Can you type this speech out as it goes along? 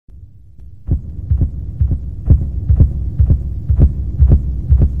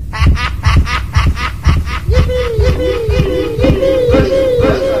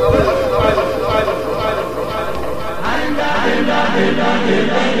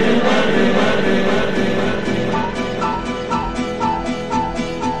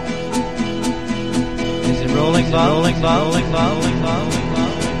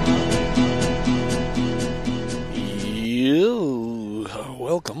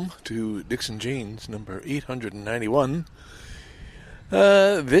Welcome to Dixon Jeans number 891.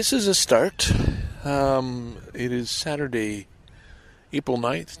 This is a start. It is Saturday, April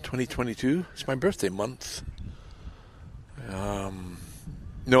 9th, 2022. It's my birthday month.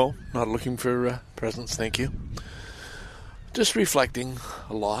 No, not looking for presents, thank you. Just reflecting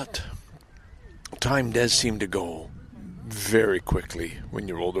a lot. Time does seem to go very quickly when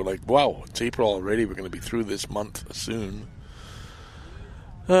you're older. Like, wow, it's April already. We're going to be through this month soon.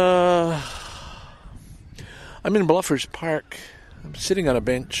 I'm in Bluffers Park. I'm sitting on a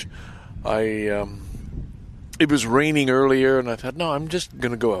bench. It was raining earlier, and I thought, no, I'm just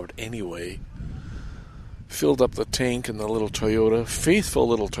going to go out anyway. Filled up the tank in the little Toyota. Faithful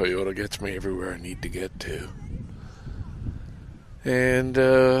little Toyota gets me everywhere I need to get to. And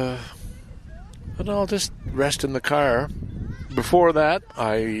I'll just rest in the car. Before that,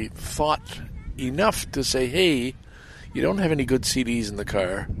 I thought enough to say, hey, you don't have any good CDs in the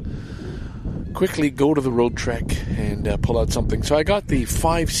car. Quickly go to the Road Trek and pull out something. So I got the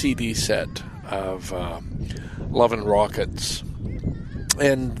 5 CD set of Love and Rockets.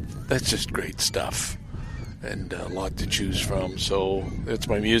 And that's just great stuff. And a lot to choose from. So that's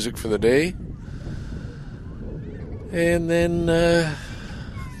my music for the day. And then it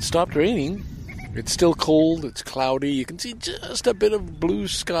stopped raining. It's still cold. It's cloudy. You can see just a bit of blue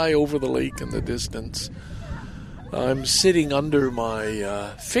sky over the lake in the distance. I'm sitting under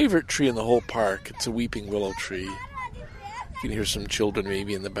my favorite tree in the whole park. It's a weeping willow tree. You can hear some children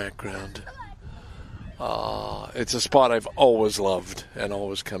maybe in the background. It's a spot I've always loved and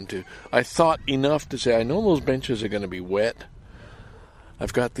always come to. I thought enough to say, I know those benches are going to be wet.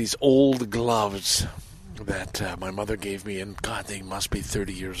 I've got these old gloves that my mother gave me, and God, they must be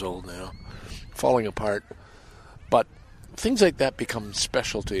 30 years old now. Falling apart. But things like that become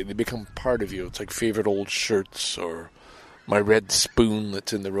special to you. They become part of you. It's like favorite old shirts or my red spoon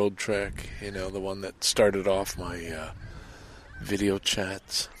that's in the Road Trek. You know, the one that started off my video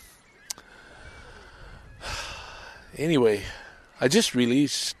chats. Anyway, I just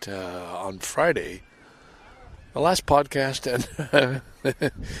released on Friday the last podcast, and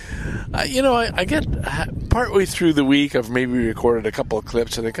I get partway through the week, I've maybe recorded a couple of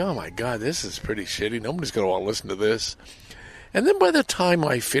clips, and I think, oh my God, this is pretty shitty. Nobody's going to want to listen to this. And then by the time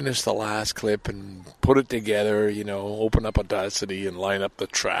I finish the last clip and put it together, open up Audacity and line up the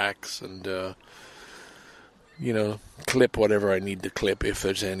tracks and, clip whatever I need to clip if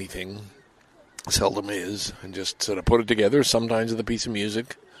there's anything. Seldom is. And just sort of put it together, sometimes with a piece of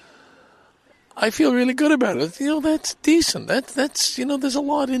music. I feel really good about it. That's decent. That's there's a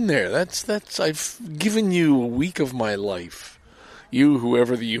lot in there. That's I've given you a week of my life. You,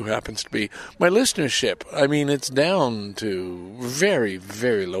 whoever you happens to be. My listenership, it's down to very,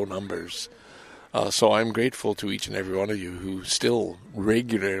 very low numbers. So I'm grateful to each and every one of you who still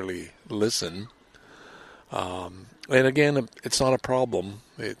regularly listen. And again, it's not a problem.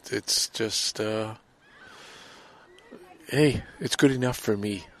 It's just, hey, it's good enough for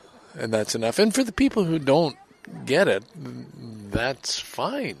me. And that's enough. And for the people who don't get it, that's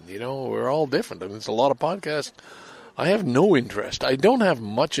fine. We're all different. There's a lot of podcasts. I have no interest. I don't have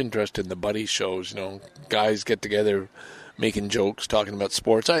much interest in the buddy shows. Guys get together making jokes, talking about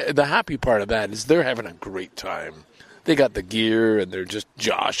sports. The happy part of that is they're having a great time. They got the gear and they're just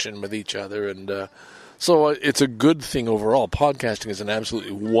joshing with each other. And so it's a good thing overall. Podcasting is an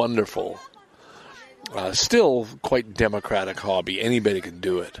absolutely wonderful, still quite democratic hobby. Anybody can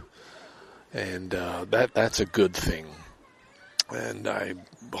do it. And that's a good thing. And I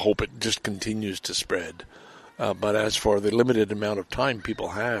hope it just continues to spread. But as for the limited amount of time people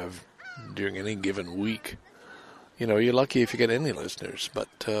have during any given week, you're lucky if you get any listeners. But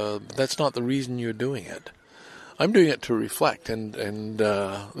that's not the reason you're doing it. I'm doing it to reflect. And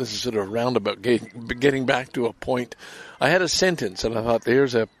this is sort of roundabout getting back to a point. I had a sentence, and I thought,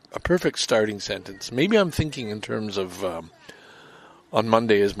 there's a perfect starting sentence. Maybe I'm thinking in terms of... on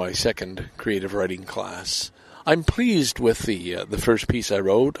Monday is my second creative writing class. I'm pleased with the first piece I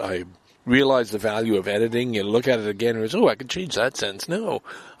wrote. I realized the value of editing. You look at it again and I could change that sentence. No,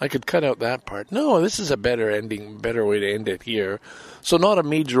 I could cut out that part. No, this is a better way to end it here. So not a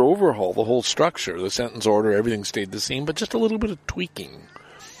major overhaul, the whole structure, the sentence order, everything stayed the same, but just a little bit of tweaking.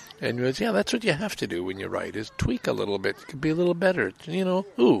 And that's what you have to do when you write, is tweak a little bit. It could be a little better. You don't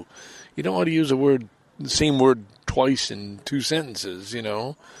want to use the same word twice in 2 sentences,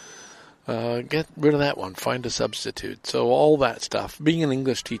 Get rid of that one. Find a substitute. So all that stuff. Being an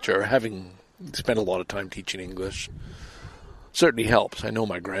English teacher, having spent a lot of time teaching English, certainly helps. I know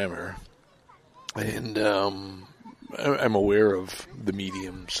my grammar. And I'm aware of the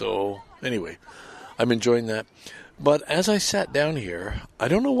medium. So anyway, I'm enjoying that. But as I sat down here, I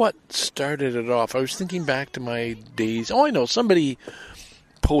don't know what started it off. I was thinking back to my days. Oh, I know. Somebody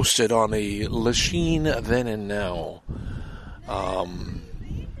posted on a Lachine Then and Now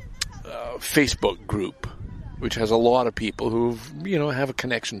Facebook group, which has a lot of people who have a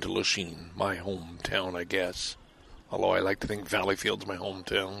connection to Lachine, my hometown, I guess. Although I like to think Valleyfield's my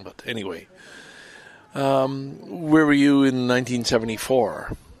hometown. But anyway, where were you in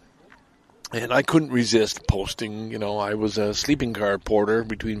 1974? And I couldn't resist posting, I was a sleeping car porter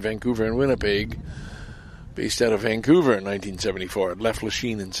between Vancouver and Winnipeg, based out of Vancouver in 1974. I'd left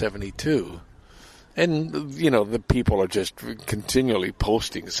Lachine in 72. And, the people are just continually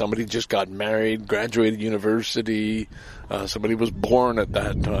posting. Somebody just got married, graduated university, somebody was born at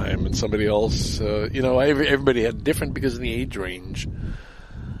that time, and somebody else, everybody had different because of the age range.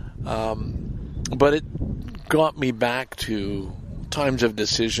 But it got me back to times of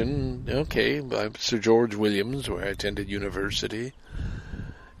decision. Okay, Sir George Williams, where I attended university.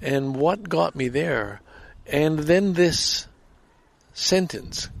 And what got me there? And then this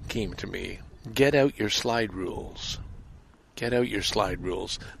sentence came to me. Get out your slide rules. Get out your slide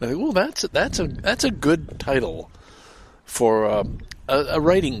rules. And I think, well, that's a good title for a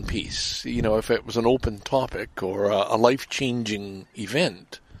writing piece. If it was an open topic or a life-changing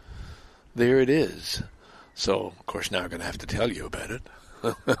event, there it is. So, of course, now I'm going to have to tell you about it.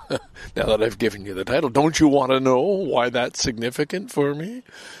 Now that I've given you the title, don't you want to know why that's significant for me?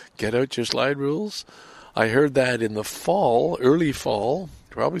 Get out your slide rules. I heard that in the fall, early fall,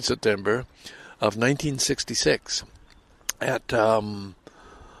 probably September, of 1966 at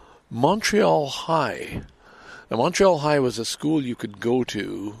Montreal High. Now, Montreal High was a school you could go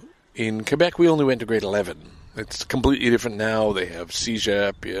to. In Quebec, we only went to grade 11. It's completely different now. They have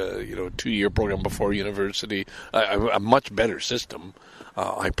CEGEP, 2-year program before university, a much better system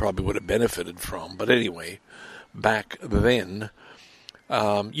I probably would have benefited from. But anyway, back then,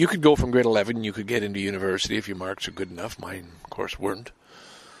 you could go from grade 11, you could get into university if your marks are good enough. Mine, of course, weren't.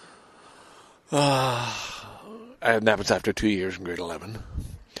 And that was after 2 years in grade 11.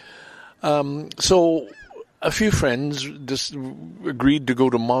 So a few friends just agreed to go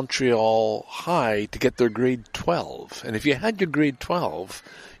to Montreal High to get their grade 12. And if you had your grade 12,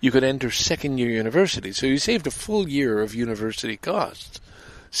 you could enter second-year university. So you saved a full year of university costs.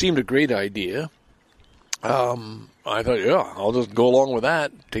 Seemed a great idea. I thought, yeah, I'll just go along with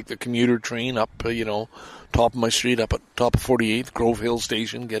that. Take the commuter train up, top of my street, up at top of 48th, Grove Hill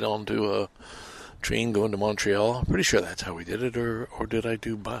Station, get onto a train going to Montreal. I'm pretty sure that's how we did it, or did I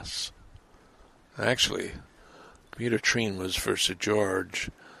do bus? Actually, commuter train was for Sir George.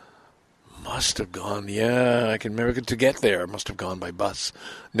 Must have gone, I can remember to get there. Must have gone by bus.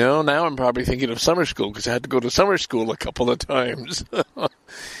 No, now I'm probably thinking of summer school because I had to go to summer school a couple of times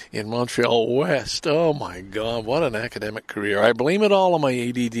in Montreal West. Oh my God, what an academic career. I blame it all on my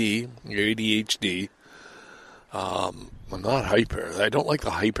ADD, ADHD. I'm not hyper. I don't like the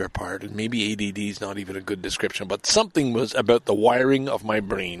hyper part, and maybe ADD is not even a good description, but something was about the wiring of my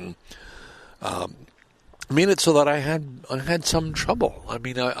brain made it so that I had some trouble. I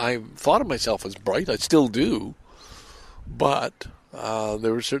mean, I thought of myself as bright. I still do. But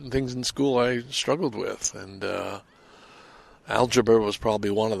there were certain things in school I struggled with. And algebra was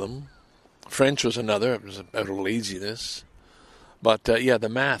probably one of them. French was another. It was out of laziness. But, the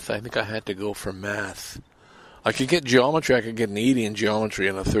math, I think I had to go for math. I could get geometry. I could get an 80 in geometry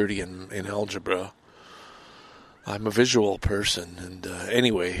and a 30 in algebra. I'm a visual person, and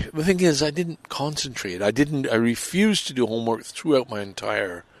anyway, the thing is, I didn't concentrate. I refused to do homework throughout my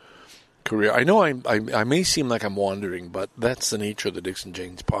entire career. I know I may seem like I'm wandering, but that's the nature of the Dixon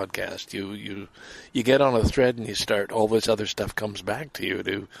Janes podcast. You get on a thread and you start. All this other stuff comes back to you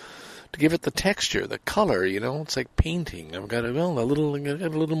to give it the texture, the color. It's like painting. I've got a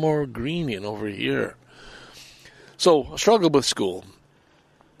little more green over here. So I struggled with school.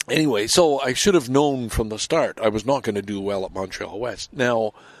 Anyway, so I should have known from the start I was not going to do well at Montreal West.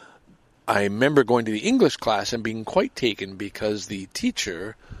 Now, I remember going to the English class and being quite taken because the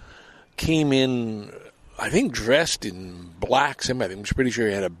teacher came in, I think, dressed in black. I'm pretty sure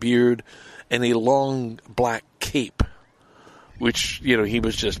he had a beard and a long black cape, which, he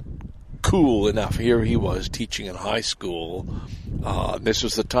was just cool enough. Here he was teaching in high school. This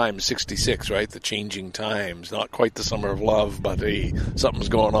was the time, 66, right? The changing times. Not quite the summer of love, but hey, something's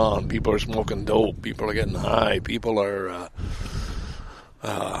going on. People are smoking dope. People are getting high. People are,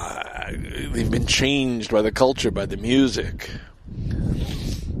 they've been changed by the culture, by the music.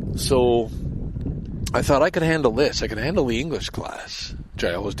 So I thought I could handle this. I could handle the English class, which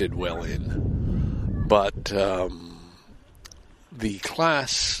I always did well in. But the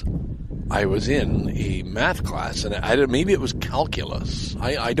class I was in, a math class, and maybe it was calculus.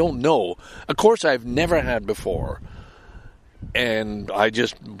 I don't know. A course I've never had before. And I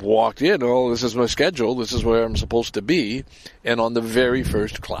just walked in, this is my schedule, this is where I'm supposed to be. And on the very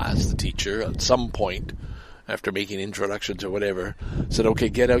first class, the teacher, at some point, after making introductions or whatever, said, okay,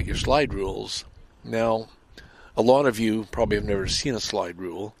 get out your slide rules. Now, a lot of you probably have never seen a slide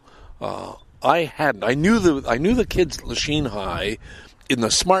rule. I hadn't. I knew the kids at Lachine High in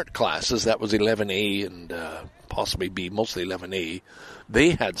the smart classes, that was 11A and possibly B, mostly 11A, they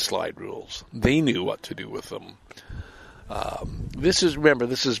had slide rules. They knew what to do with them. This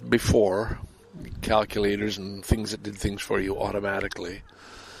is before calculators and things that did things for you automatically.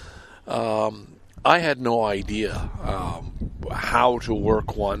 I had no idea how to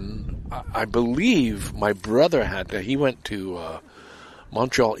work one. I believe my brother he went to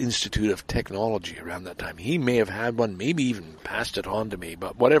Montreal Institute of Technology around that time. He may have had one, maybe even passed it on to me,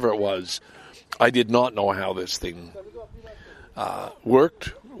 but whatever it was, I did not know how this thing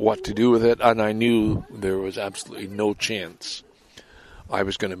worked, what to do with it, and I knew there was absolutely no chance I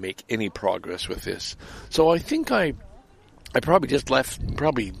was going to make any progress with this. So I think I probably just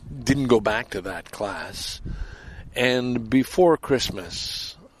probably didn't go back to that class. And before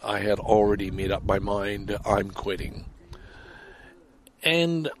Christmas, I had already made up my mind, I'm quitting.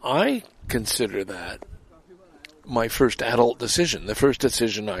 And I consider that my first adult decision, the first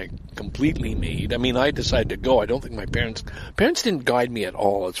decision I completely made. I mean, I decided to go. I don't think my parents didn't guide me at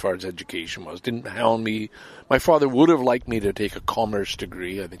all as far as education was, didn't hound me. My father would have liked me to take a commerce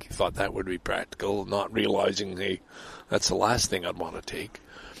degree. I think he thought that would be practical, not realizing, hey, that's the last thing I'd want to take.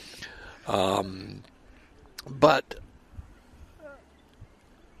 But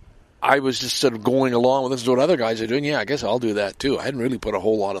I was just sort of going along with this is what other guys are doing. Yeah, I guess I'll do that too. I hadn't really put a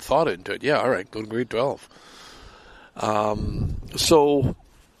whole lot of thought into it. Yeah, all right, go to grade 12. So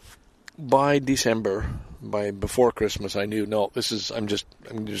by December, before Christmas, I knew, no, I'm just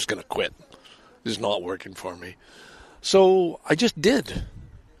going to quit. This is not working for me. So I just did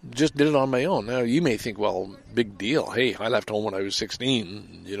it on my own. Now you may think, well, big deal. Hey, I left home when I was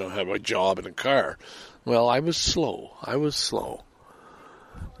 16, had a job and a car. Well, I was slow.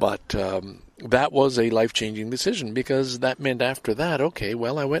 But that was a life-changing decision because that meant after that, okay,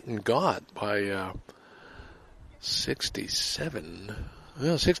 well, I went and got by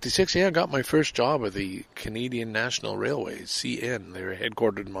 66, I got my first job with the Canadian National Railways, CN. They were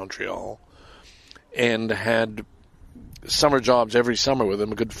headquartered in Montreal and had summer jobs every summer with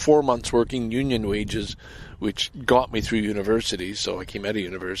them. A good 4 months working union wages, which got me through university. So I came out of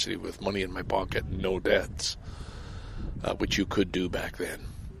university with money in my pocket and no debts, which you could do back then.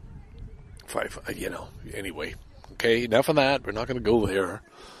 Anyway. Okay, enough of that. We're not going to go there.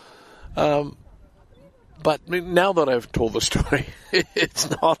 But now that I've told the story, it's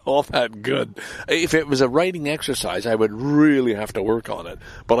not all that good. If it was a writing exercise, I would really have to work on it.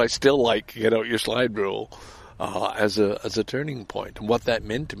 But I still get out your slide rule as a turning point. And what that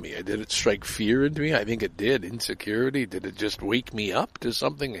meant to me, did it strike fear into me? I think it did. Insecurity. Did it just wake me up to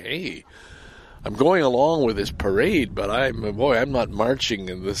something? Hey, I'm going along with this parade, but I'm not marching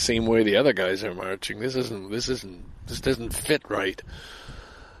in the same way the other guys are marching. This doesn't fit right.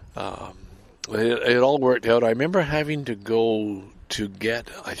 It all worked out. I remember having to go to get,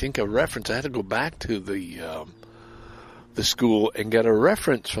 I think, a reference. I had to go back to the school and get a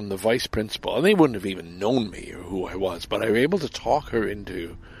reference from the vice principal. And they wouldn't have even known me or who I was, but I was able to talk her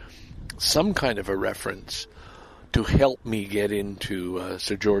into some kind of a reference to help me get into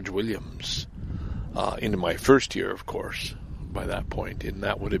Sir George Williams into my first year, of course, by that point. And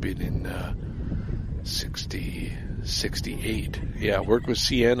that would have been in 68. Yeah, I worked with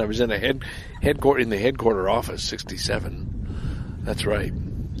CN. I was in the headquarter office, 67. That's right.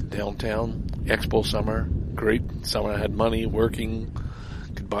 Downtown, Expo summer. Great summer. I had money, working,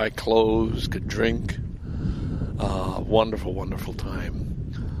 could buy clothes, could drink. Wonderful, wonderful time.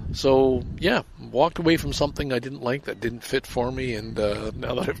 So, yeah, walked away from something I didn't like, that didn't fit for me, and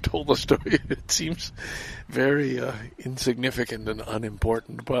now that I've told the story, it seems very insignificant and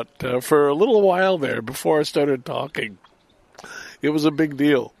unimportant. But for a little while there, before I started talking, it was a big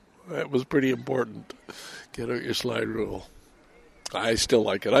deal. It was pretty important. Get out your slide rule. I still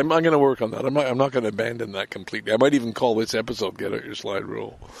like it. I'm going to work on that. I'm not going to abandon that completely. I might even call this episode "Get Out Your Slide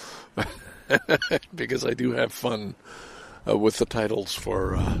Rule," because I do have fun with the titles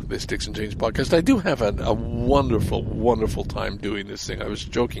for this Dixon James podcast. I do have a wonderful, wonderful time doing this thing. I was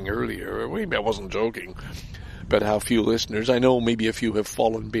joking earlier, or maybe I wasn't joking, about how few listeners. I know maybe a few have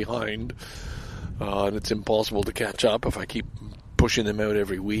fallen behind, and it's impossible to catch up if I keep pushing them out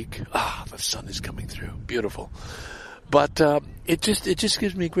every week. The sun is coming through. Beautiful. But it just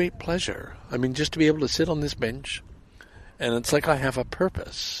gives me great pleasure. I mean, just to be able to sit on this bench, and it's like I have a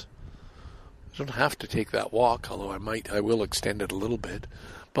purpose. I don't have to take that walk, although I will extend it a little bit.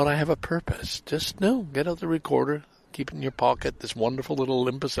 But I have a purpose. Just get out the recorder, keep it in your pocket, this wonderful little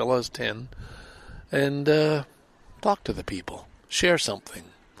Olympus LS10, and talk to the people, share something.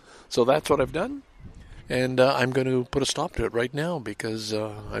 So that's what I've done, and I'm going to put a stop to it right now because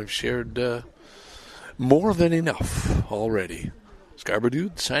I've shared more than enough already. Scarborough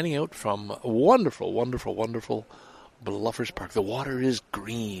Dude signing out from wonderful, wonderful, wonderful Bluffers Park. The water is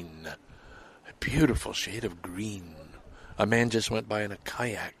green. A beautiful shade of green. A man just went by in a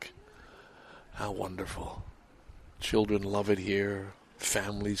kayak. How wonderful. Children love it here.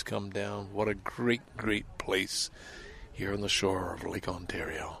 Families come down. What a great, great place here on the shore of Lake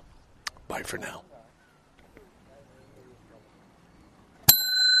Ontario. Bye for now.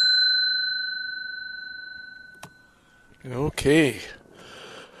 Okay.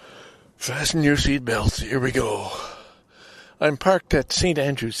 Fasten your seatbelts. Here we go. I'm parked at St.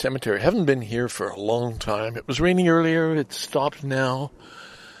 Andrew's Cemetery. Haven't been here for a long time. It was raining earlier. It's stopped now.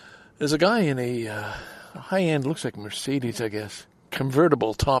 There's a guy in a high-end, looks like Mercedes, I guess,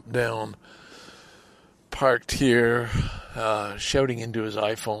 convertible top-down, parked here, shouting into his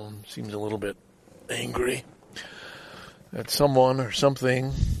iPhone. Seems a little bit angry at someone or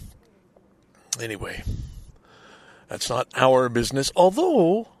something. Anyway, that's not our business.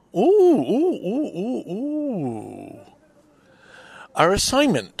 Although, our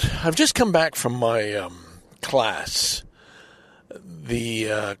assignment. I've just come back from my class,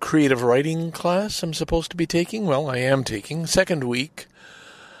 the creative writing class I'm supposed to be taking. Well, I am taking, second week.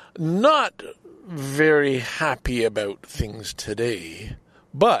 Not very happy about things today,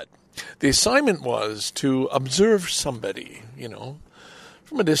 but the assignment was to observe somebody,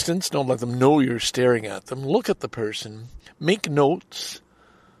 from a distance. Don't let them know you're staring at them. Look at the person. Make notes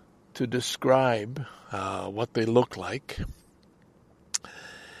to describe what they look like.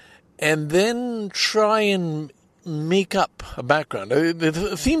 And then try and make up a background.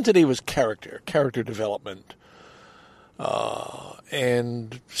 The theme today was character development.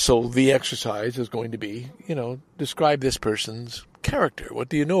 And so the exercise is going to be, describe this person's character. What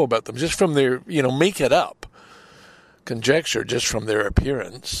do you know about them? Just from their, make it up. Conjecture just from their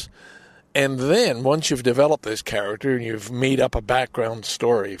appearance. And then once you've developed this character and you've made up a background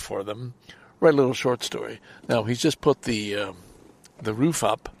story for them, write a little short story. Now, he's just put the roof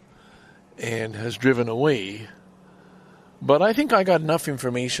up and has driven away. But I think I got enough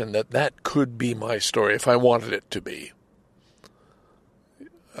information that could be my story if I wanted it to be.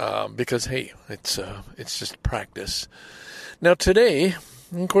 Because, hey, it's just practice. Now, today,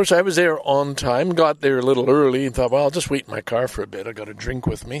 of course, I was there on time, got there a little early, and thought, well, I'll just wait in my car for a bit. I got a drink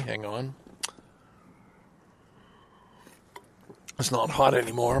with me. Hang on. It's not hot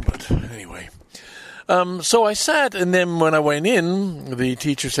anymore, but anyway. So I sat, and then when I went in, the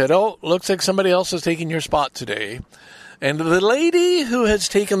teacher said, oh, looks like somebody else is taking your spot today. And the lady who has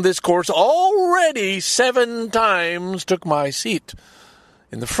taken this course already 7 times took my seat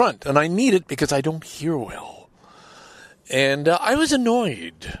in the front. And I need it because I don't hear well. And I was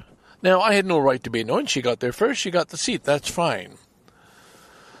annoyed. Now, I had no right to be annoyed. She got there first. She got the seat. That's fine.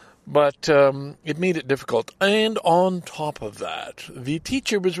 But it made it difficult. And on top of that, the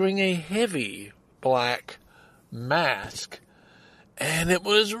teacher was wearing a heavy black mask, and it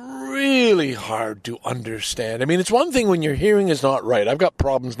was really hard to understand. I mean, it's one thing when your hearing is not right. I've got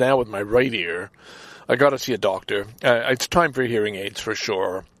problems now with my right ear. I got to see a doctor. It's time for hearing aids for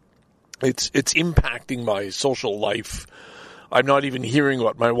sure. It's impacting my social life. I'm not even hearing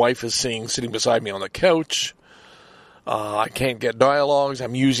what my wife is saying sitting beside me on the couch. I can't get dialogues.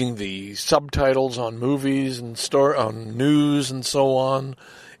 I'm using the subtitles on movies and on news and so on.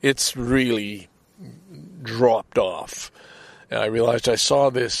 It's really dropped off. And I realized I saw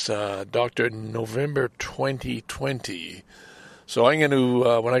this doctor in November 2020. So I'm going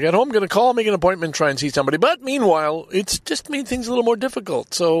to, when I get home, I'm going to call, make an appointment, try and see somebody. But meanwhile, it's just made things a little more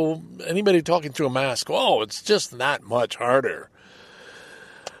difficult. So anybody talking through a mask, it's just that much harder.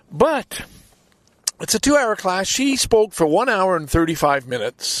 But it's a 2-hour class. She spoke for 1 hour and 35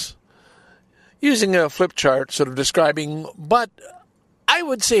 minutes using a flip chart sort of describing, but I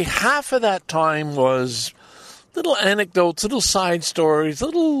would say half of that time was little anecdotes, little side stories,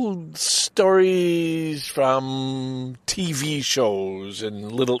 little stories from TV shows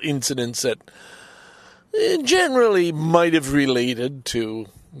and little incidents that generally might have related to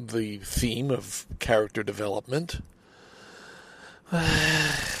the theme of character development.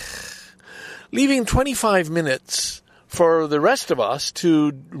 Leaving 25 minutes for the rest of us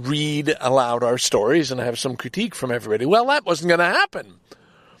to read aloud our stories and have some critique from everybody. Well, that wasn't going to happen.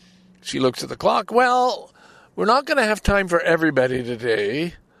 She looks at the clock. Well, we're not going to have time for everybody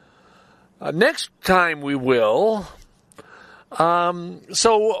today. Next time we will.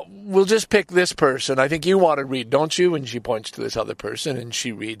 So we'll just pick this person. I think you want to read, don't you? And she points to this other person, and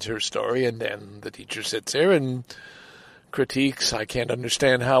she reads her story, and then the teacher sits there and critiques. I can't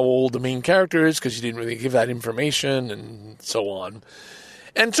understand how old the main character is because you didn't really give that information, and so on.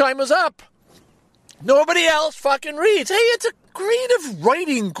 And time was up. Nobody else fucking reads. Hey, it's a creative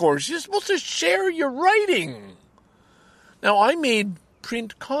writing course. You're supposed to share your writing. Now, I made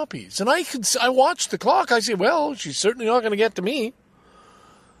print copies, and I watched the clock. I said, well, she's certainly not going to get to me.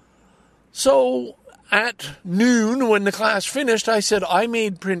 So at noon, when the class finished, I said, I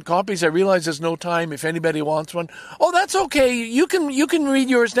made print copies. I realize there's no time if anybody wants one. Oh, that's okay. You can read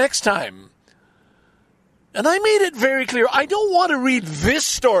yours next time. And I made it very clear. I don't want to read this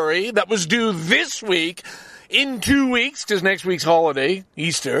story that was due this week in 2 weeks, because next week's holiday,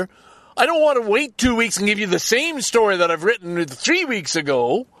 Easter. I don't want to wait 2 weeks and give you the same story that I've written 3 weeks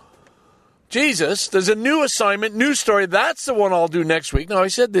ago. Jesus, there's a new assignment, new story. That's the one I'll do next week. Now, I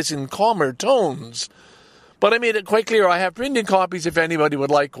said this in calmer tones, but I made it quite clear. I have printed copies if anybody would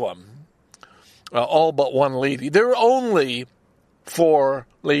like one. All but one lady. There were only 4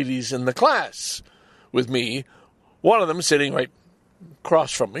 ladies in the class with me. One of them sitting right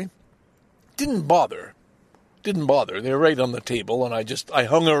across from me. Didn't bother. They were right on the table, and I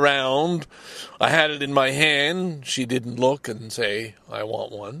hung around. I had it in my hand. She didn't look and say, I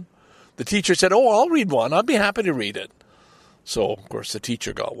want one. The teacher said, oh, I'll read one. I'd be happy to read it. So, of course, the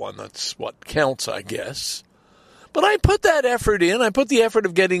teacher got one. That's what counts, I guess. But I put that effort in. I put the effort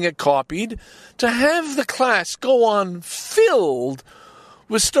of getting it copied to have the class go on filled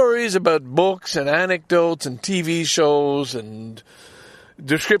with stories about books and anecdotes and TV shows and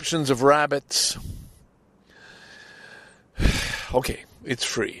descriptions of rabbits. Okay, it's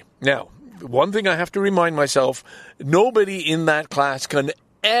free. Now, one thing I have to remind myself, nobody in that class can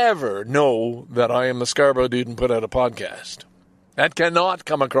ever know that I am the Scarborough Dude and put out a podcast. That cannot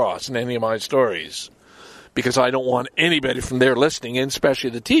come across in any of my stories, because I don't want anybody from there listening in,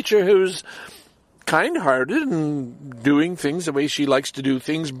 especially the teacher who's kind-hearted and doing things the way she likes to do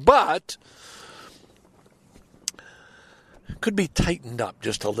things, but could be tightened up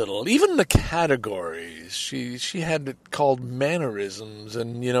just a little. Even the categories, she had it called mannerisms,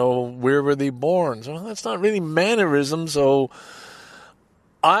 and, where were they born? So that's not really mannerisms, so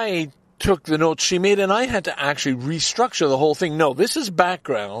I took the notes she made, and I had to actually restructure the whole thing. No, this is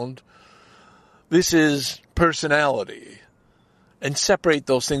background. This is personality. And separate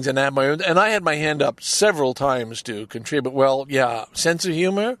those things and add my own. And I had my hand up several times to contribute. Well, yeah, sense of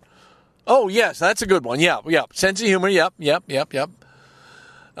humor. Oh, yes, that's a good one. Yeah. Sense of humor. Yep.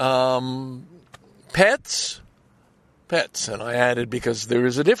 Pets. And I added because there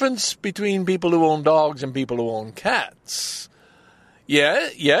is a difference between people who own dogs and people who own cats. Yeah,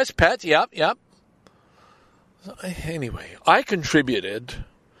 yes, pets. Yep. Anyway, I contributed.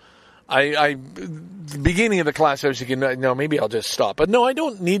 The beginning of the class, I was thinking, no, maybe I'll just stop. But no, I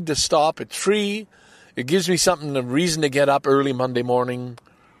don't need to stop. It's free. It gives me a reason to get up early Monday morning.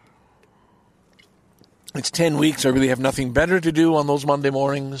 It's 10 weeks. I really have nothing better to do on those Monday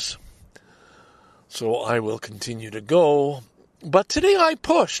mornings. So I will continue to go. But today I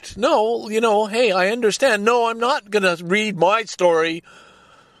pushed. No, hey, I understand. No, I'm not going to read my story.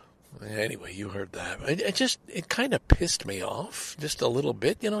 Anyway, you heard that. It kind of pissed me off just a little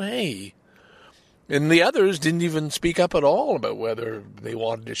bit. Hey. And the others didn't even speak up at all about whether they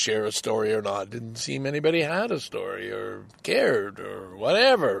wanted to share a story or not. Didn't seem anybody had a story or cared or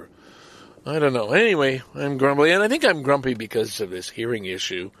whatever. I don't know. Anyway, I'm grumpy. And I think I'm grumpy because of this hearing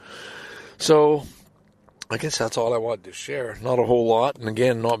issue. So I guess that's all I wanted to share. Not a whole lot. And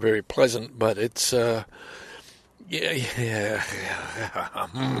again, not very pleasant, but it's,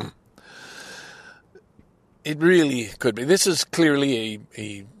 It really could be. This is clearly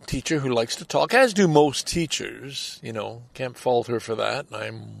a teacher who likes to talk, as do most teachers. Can't fault her for that.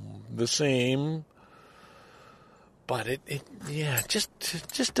 I'm the same. But just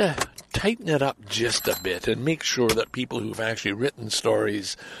to tighten it up just a bit and make sure that people who've actually written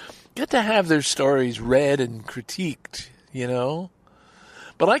stories get to have their stories read and critiqued,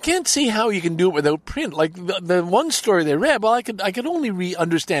 But I can't see how you can do it without print. Like the one story they read, well, I could only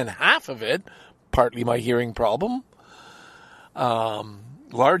understand half of it. Partly my hearing problem,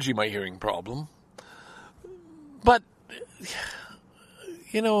 largely my hearing problem. But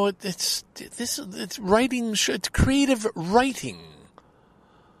it's writing. It's creative writing.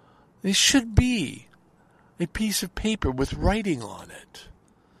 It should be a piece of paper with writing on it.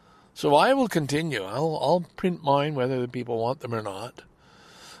 So I will continue. I'll print mine whether the people want them or not.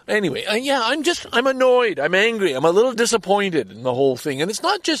 Anyway, I'm annoyed. I'm angry. I'm a little disappointed in the whole thing. And it's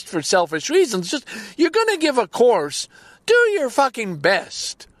not just for selfish reasons. Just, you're going to give a course. Do your fucking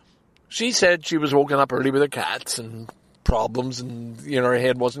best. She said she was woken up early with her cats and problems, and, her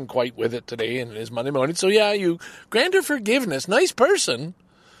head wasn't quite with it today, and it is Monday morning. So, yeah, you grant her forgiveness. Nice person.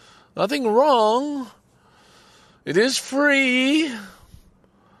 Nothing wrong. It is free.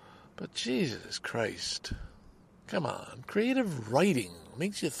 But Jesus Christ. Come on. Creative writing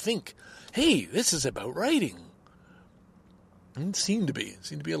makes you think, hey, this is about writing. It seemed to be. It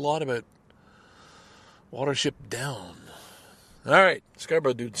seemed to be a lot about Watership Down. All right,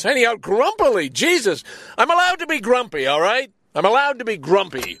 Scarborough Dude signing out grumpily. Jesus, I'm allowed to be grumpy, all right? I'm allowed to be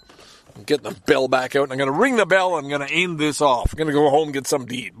grumpy. I'm getting the bell back out, and I'm going to ring the bell, and I'm going to end this off. I'm going to go home and get some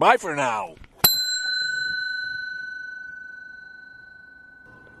to eat. Bye for now.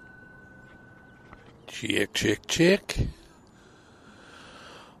 Chick.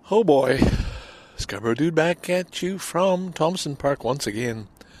 Oh boy, Scarborough Dude back at you from Thompson Park once again.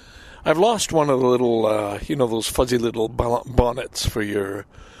 I've lost one of the little, those fuzzy little bonnets for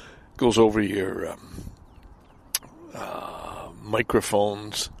goes over your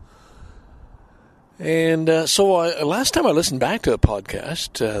microphones. And so last time I listened back to the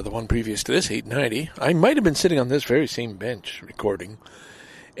podcast, the one previous to this, 890, I might have been sitting on this very same bench recording.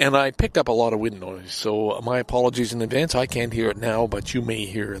 And I picked up a lot of wind noise, so my apologies in advance. I can't hear it now, but you may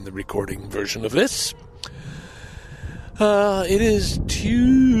hear in the recording version of this. It is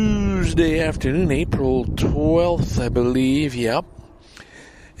Tuesday afternoon, April 12th, I believe, yep.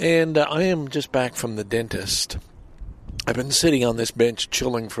 And I am just back from the dentist. I've been sitting on this bench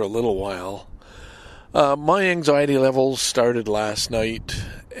chilling for a little while. My anxiety levels started last night,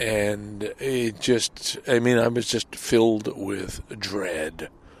 and I was just filled with dread.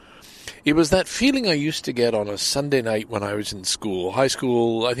 It was that feeling I used to get on a Sunday night when I was in school, high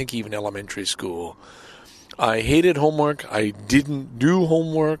school, I think even elementary school. I hated homework. I didn't do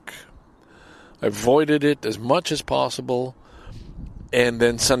homework. I avoided it as much as possible. And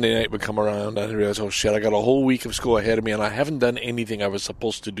then Sunday night would come around, and I realized, oh shit, I got a whole week of school ahead of me, and I haven't done anything I was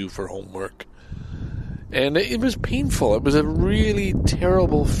supposed to do for homework. And it was painful. It was a really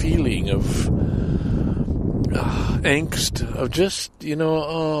terrible feeling of angst, of just,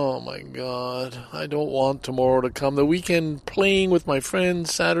 oh my God, I don't want tomorrow to come. The weekend playing with my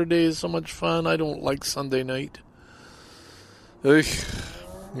friends, Saturday is so much fun. I don't like Sunday night. Ugh.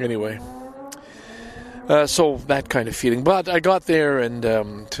 Anyway, so that kind of feeling. But I got there, and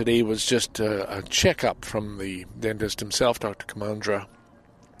today was just a checkup from the dentist himself, Dr. Kamandra,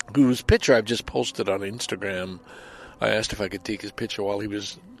 whose picture I've just posted on Instagram. I asked if I could take his picture while he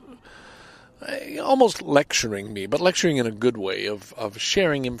was almost lecturing me, but lecturing in a good way, of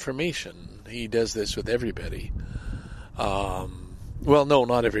sharing information. He does this with everybody. Well, no,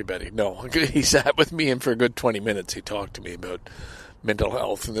 not everybody. No. He sat with me, and for a good 20 minutes he talked to me about mental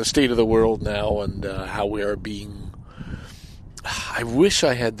health and the state of the world now, and how we are being... I wish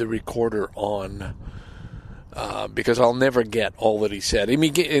I had the recorder on, because I'll never get all that he said. I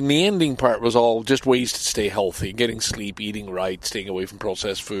mean, and the ending part was all just ways to stay healthy, getting sleep, eating right, staying away from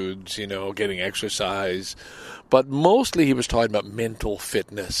processed foods, getting exercise. But mostly he was talking about mental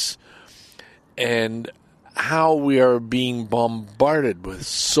fitness and how we are being bombarded with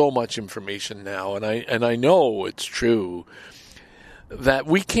so much information now. And I know it's true that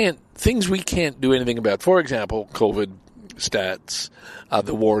things we can't do anything about. For example, COVID stats,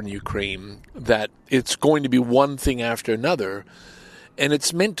 the war in Ukraine, that it's going to be one thing after another, and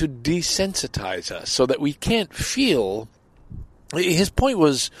it's meant to desensitize us so that we can't feel. His point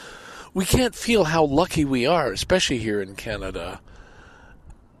was, we can't feel how lucky we are, especially here in Canada,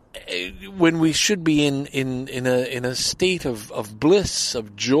 when we should be in a state of bliss,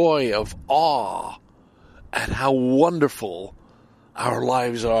 of joy, of awe at how wonderful our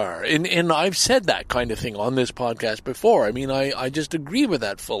lives are. And I've said that kind of thing on this podcast before. I mean, I just agree with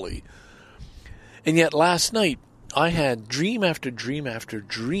that fully. And yet last night, I had dream after dream after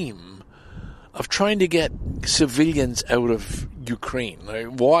dream of trying to get civilians out of Ukraine.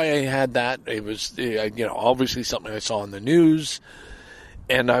 Why I had that, it was, obviously something I saw in the news,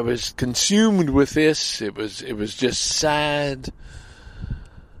 and I was consumed with this. It was just sad.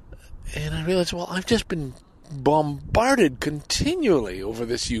 And I realized, well, I've just been bombarded continually over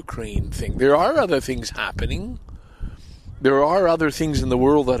this Ukraine thing. There are other things happening. There are other things in the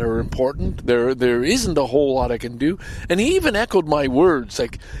world that are important. There isn't a whole lot I can do. And he even echoed my words,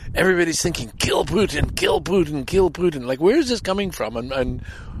 like, everybody's thinking, kill Putin, kill Putin, kill Putin. Like, where is this coming from? And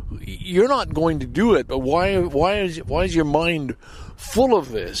you're not going to do it, but why is your mind full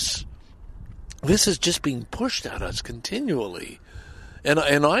of this? This is just being pushed at us continually. And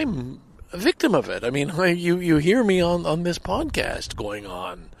I'm a victim of it. I mean, you hear me on this podcast going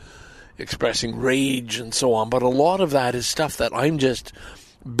on, expressing rage and so on, but a lot of that is stuff that I'm just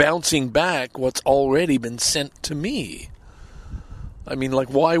bouncing back what's already been sent to me. I mean, like,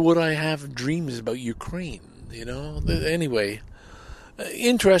 why would I have dreams about Ukraine? You know? Anyway,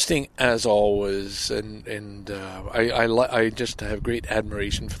 interesting as always, and I just have great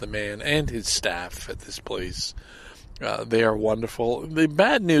admiration for the man and his staff at this place. They are wonderful. The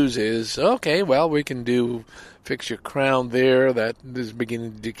bad news is, okay, well, we can fix your crown there. That is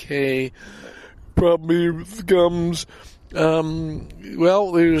beginning to decay. Probably with gums.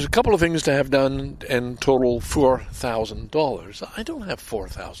 Well, there's a couple of things to have done, and total $4,000. I don't have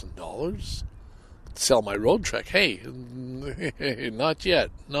 $4,000. Sell my road trek. Hey, not yet.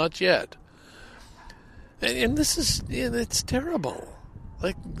 And this is, it's terrible.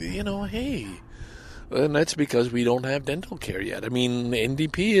 Like, hey. And that's because we don't have dental care yet. I mean,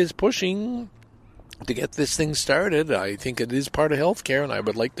 NDP is pushing to get this thing started. I think it is part of healthcare, and I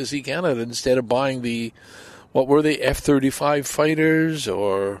would like to see Canada, instead of buying the, what were they, F-35 fighters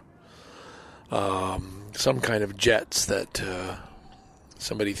or some kind of jets that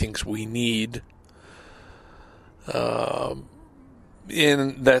somebody thinks we need. And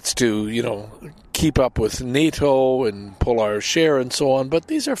that's to, keep up with NATO and pull our share and so on. But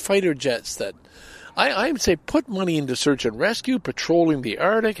these are fighter jets that I would say put money into search and rescue, patrolling the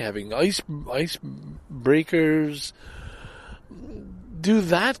Arctic, having ice breakers, do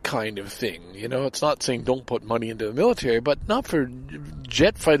that kind of thing. It's not saying don't put money into the military, but not for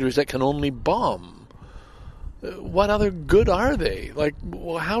jet fighters that can only bomb. What other good are they? Like,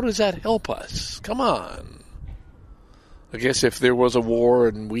 well, how does that help us? Come on. I guess if there was a war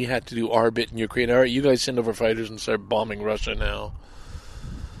and we had to do our bit in Ukraine, all right, you guys send over fighters and start bombing Russia now.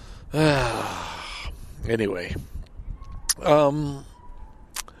 Anyway,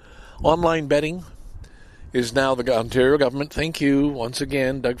 online betting is now the Ontario government. Thank you once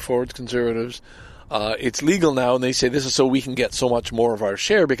again, Doug Ford's Conservatives. It's legal now, and they say this is so we can get so much more of our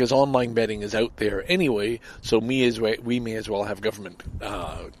share because online betting is out there anyway. So we may as well have government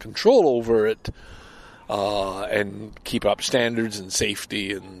control over it and keep up standards and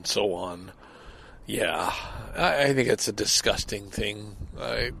safety and so on. Yeah, I think it's a disgusting thing.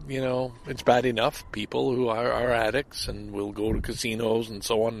 It's bad enough people who are addicts and will go to casinos and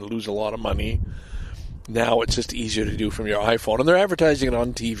so on and lose a lot of money. Now it's just easier to do from your iPhone, and they're advertising it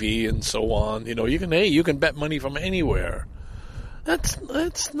on TV and so on. You can bet money from anywhere.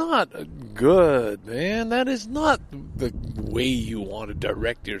 That's not good, man. That is not the way you want to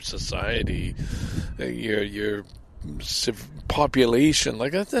direct your society, your population.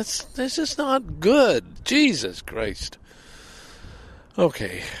 Like that's just not good. Jesus Christ.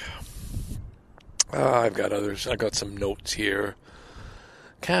 Okay. I've got others. I got some notes here.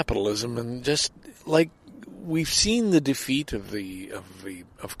 Capitalism, and just like we've seen the defeat of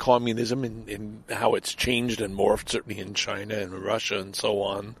communism in how it's changed and morphed, certainly in China and Russia and so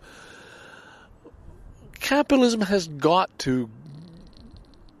on. Capitalism has got to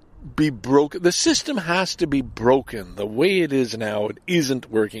be broken. The system has to be broken. The way it is now, it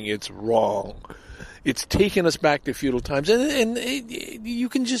isn't working. It's wrong. It's taken us back to feudal times. And you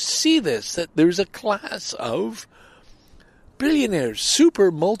can just see this, that there's a class of billionaires,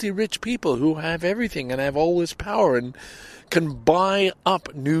 super multi-rich people who have everything and have all this power and can buy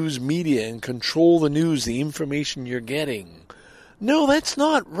up news media and control the news, the information you're getting. No, that's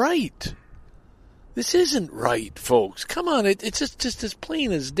not right. This isn't right, folks. Come on, it's just as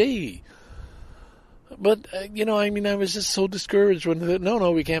plain as day. But, I was just so discouraged when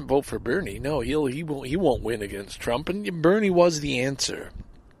no, we can't vote for Bernie. No, he won't win against Trump. And Bernie was the answer.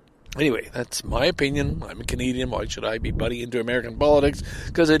 Anyway, that's my opinion. I'm a Canadian. Why should I be butting into American politics?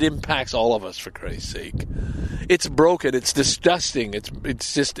 Because it impacts all of us, for Christ's sake. It's broken. It's disgusting.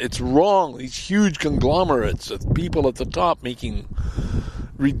 It's wrong. These huge conglomerates of people at the top making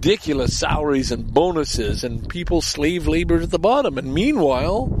ridiculous salaries and bonuses, and people slave labor at the bottom. And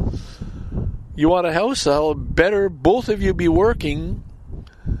meanwhile, you want a house? Better both of you be working.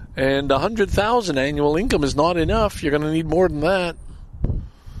 And $100,000 annual income is not enough. You're going to need more than that.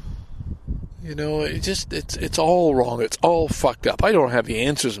 It's all wrong. It's all fucked up. I don't have the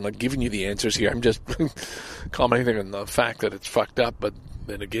answers. I'm not giving you the answers here. I'm just commenting on the fact that it's fucked up. But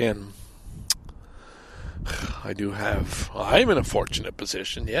then again, I'm in a fortunate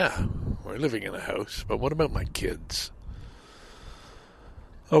position. Yeah, we're living in a house. But what about my kids?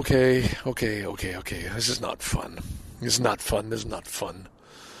 Okay. This is not fun.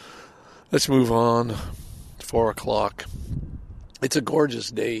 Let's move on. 4 o'clock. It's a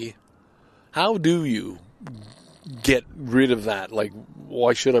gorgeous day. How do you get rid of that? Like,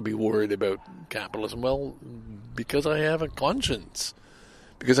 why should I be worried about capitalism? Well, because I have a conscience.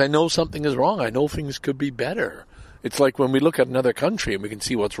 Because I know something is wrong. I know things could be better. It's like when we look at another country and we can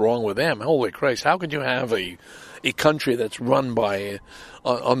see what's wrong with them. Holy Christ, how could you have a country that's run by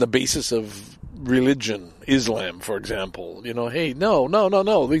on the basis of religion, Islam, for example? You know, hey, no.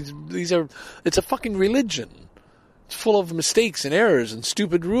 These are, it's a fucking religion. It's full of mistakes and errors and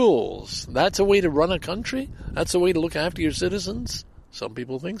stupid rules. That's a way to run a country? That's a way to look after your citizens? Some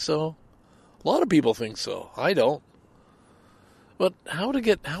people think so. A lot of people think so. I don't. But how to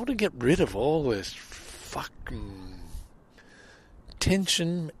get rid of all this fucking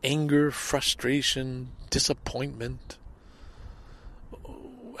tension, anger, frustration, disappointment?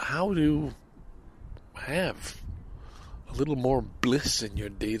 How to have a little more bliss in your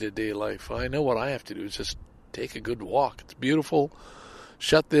day-to-day life? I know what I have to do is just take a good walk. It's beautiful.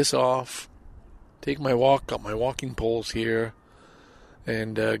 Shut this off. Take my walk, got my walking poles here,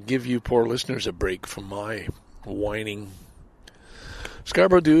 and give you poor listeners a break from my whining.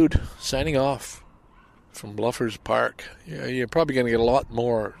 Scarborough Dude, signing off from Bluffers Park. You're probably going to get a lot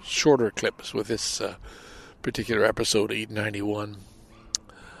more shorter clips with this particular episode, 891.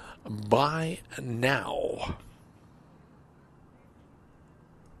 Bye now.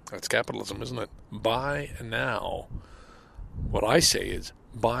 That's capitalism, isn't it? Bye now. What I say is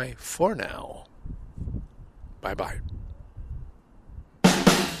bye for now. Bye-bye.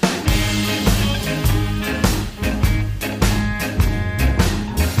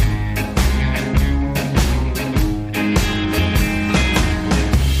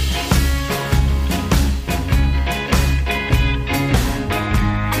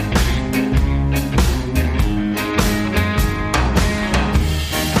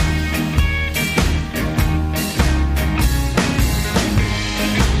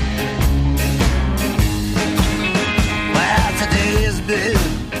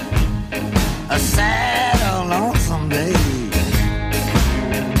 A sad, lonesome day.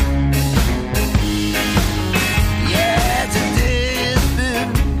 Yeah, today's been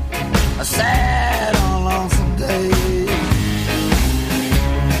a sad, lonesome day.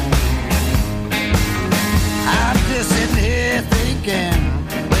 I'm just sitting here thinking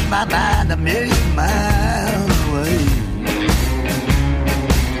with my mind a million miles away.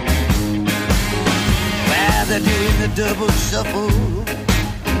 While they're doing the double shuffle,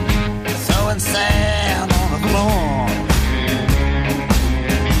 throwing sand on the floor.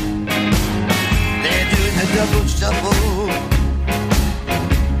 They're doing the double shuffle.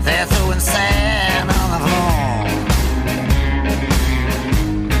 They're throwing sand on the floor.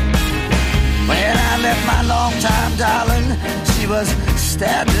 When I left my longtime darling, she was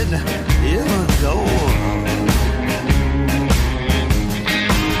standing in the door.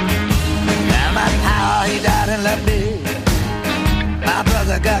 And my pal, he died and left me. My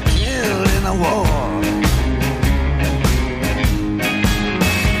brother got killed in the war.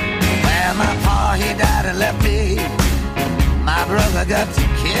 Well, my pa, he died and left me. My brother got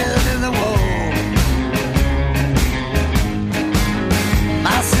killed in the war.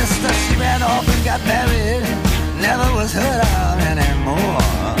 My sister, she ran off and got married. Never was heard of anymore.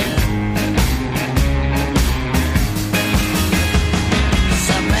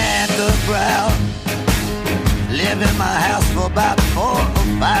 Samantha Brown lived in my house for about 4 or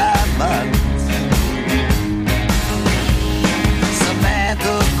 5 months.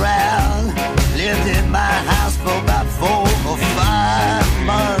 Samantha Brown lived in my house for about 4 or 5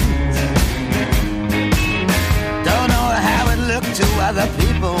 months. Don't know how it looked to other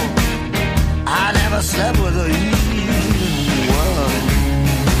people. I never slept with her even once.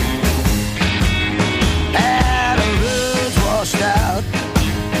 Had her roots washed out,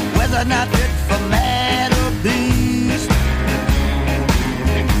 whether not fit for man or beast.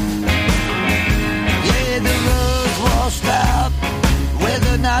 Yeah, the roads washed out,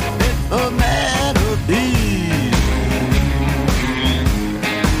 whether not fit for man or beast.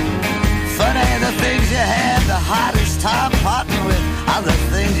 Funny the things you have the hardest time parting with are the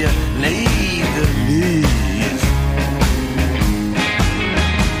things you need the least.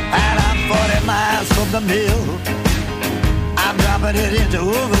 And I'm 40 miles from the mill. I'm dropping it into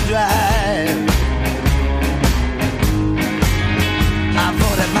overdrive. I'm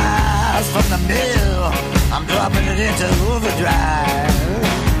 40 miles from the mill. I'm dropping it into overdrive.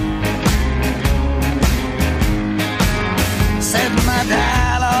 Set my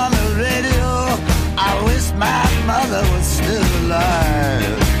dial on the radio. I wish my mother was still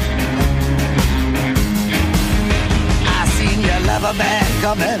alive. I seen your lover man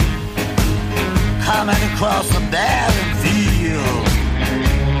coming coming across the barren field.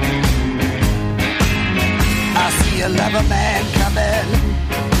 I see a leather man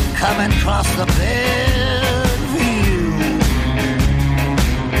coming across the barren field.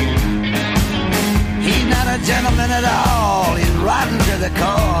 He's not a gentleman at all, he's rotten to the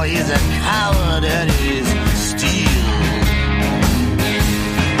core, he's a coward and he's steel.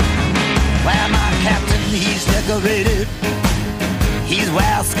 Well, my captain, he's decorated, he's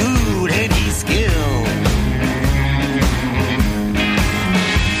well schooled and he's skilled.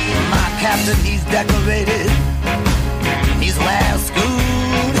 My captain, he's decorated, he's well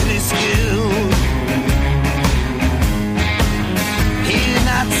schooled and he's skilled. He's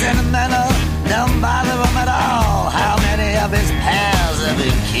not sentimental, don't bother him at all. How many of his pals have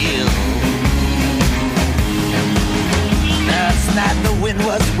been killed? Last night the wind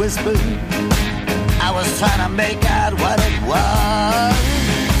was whispering, I was trying to make out what it was.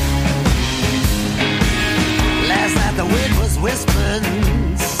 Last night the wind was whispering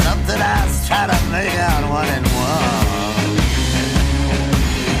something, I was trying to make out what it was.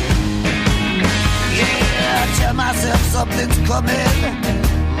 Yeah, I tell myself something's coming,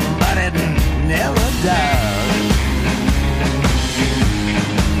 but it never does.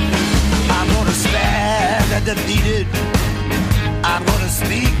 I'm gonna spare the defeated, I'm gonna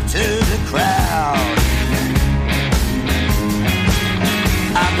speak to the crowd.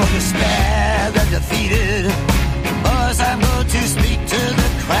 I'm gonna spare the defeated, boys, I'm going to speak to the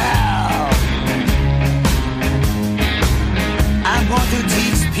crowd. I'm going to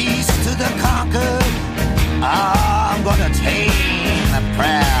teach peace to the conquered, I'm gonna tame the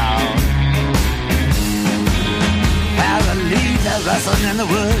proud. While the leaves are rustling in the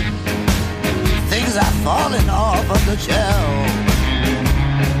wood, things are falling off of the shelf.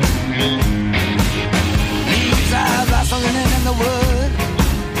 Leaves are rustling in the wood,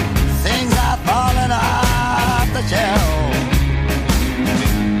 things are falling off the shelf.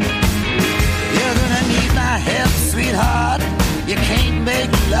 You're gonna need my help, sweetheart. You can't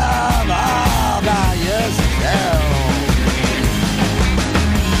make love all by yourself.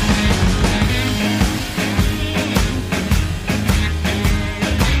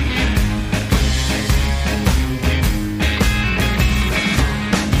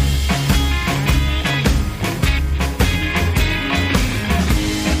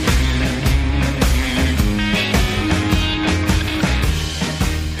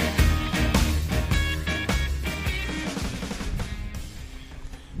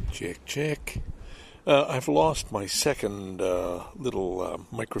 Check. I've lost my second little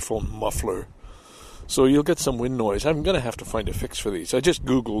microphone muffler, so you'll get some wind noise. I'm going to have to find a fix for these. I just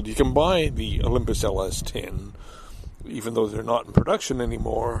Googled. You can buy the Olympus LS10, even though they're not in production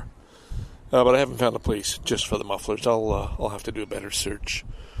anymore, but I haven't found a place just for the mufflers. I'll have to do a better search.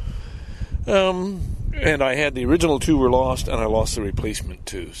 And I had the original two were lost, and I lost the replacement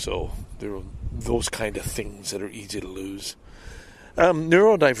too, so there are those kind of things that are easy to lose.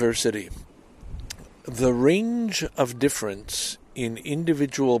 Neurodiversity. The range of difference in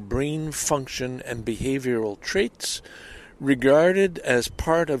individual brain function and behavioral traits regarded as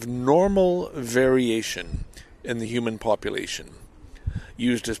part of normal variation in the human population,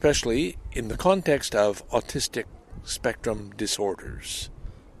 used especially in the context of autistic spectrum disorders.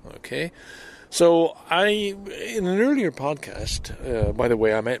 Okay? So in an earlier podcast, by the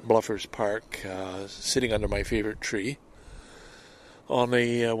way, I'm at Bluffers Park, sitting under my favorite tree, on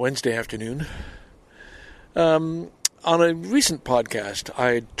a Wednesday afternoon. On a recent podcast,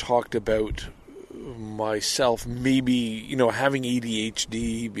 I talked about myself maybe, having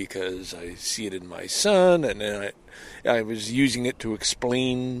ADHD because I see it in my son, and then I was using it to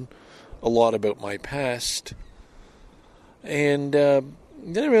explain a lot about my past. And then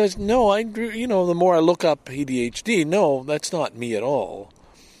I realized, no, the more I look up ADHD, no, that's not me at all.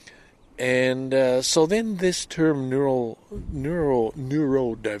 And so then this term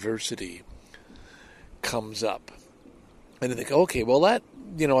neurodiversity comes up. And I think, okay, well that,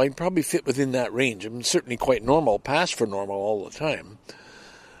 I probably fit within that range. I'm certainly quite normal, past for normal all the time.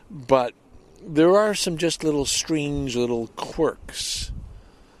 But there are some just little strange little quirks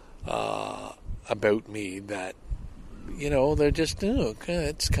about me that, they're just,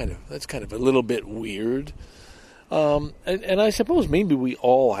 that's kind of a little bit weird. And I suppose maybe we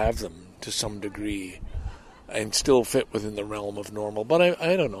all have them to some degree and still fit within the realm of normal. But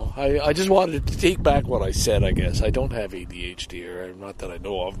I don't know. I just wanted to take back what I said, I guess. I don't have ADHD, or not that I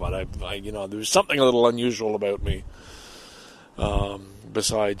know of, but there's something a little unusual about me,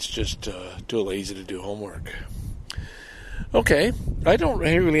 besides just too lazy to do homework. Okay, I don't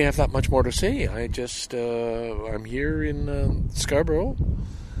really have that much more to say. I'm here in Scarborough.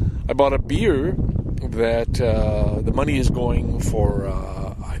 I bought a beer that the money is going for,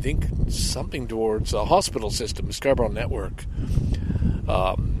 I think, something towards a hospital system, Scarborough Network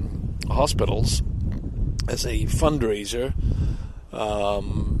Hospitals, as a fundraiser,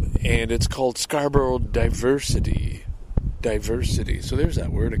 and it's called Scarborough Diversity. So there's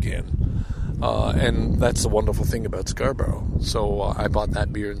that word again. And that's the wonderful thing about Scarborough. So I bought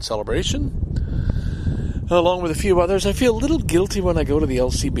that beer in celebration, along with a few others. I feel a little guilty when I go to the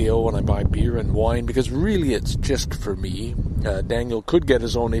LCBO and I buy beer and wine, because really it's just for me. Daniel could get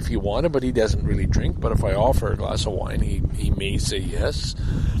his own if he wanted, but he doesn't really drink. But if I offer a glass of wine, he may say yes.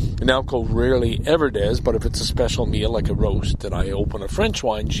 Nalco rarely ever does, but if it's a special meal like a roast and I open a French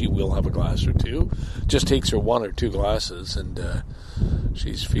wine, she will have a glass or two. Just takes her 1 or 2 glasses, and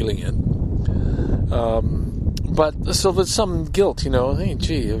she's feeling it. But so there's some guilt, Hey,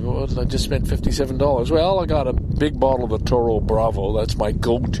 gee, I just spent $57. Well, I got a big bottle of the Toro Bravo. That's my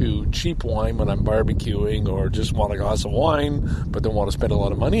go-to cheap wine when I'm barbecuing or just want a glass of wine, but don't want to spend a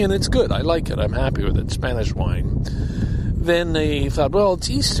lot of money. And it's good. I like it. I'm happy with it. Spanish wine. Then they thought, well, it's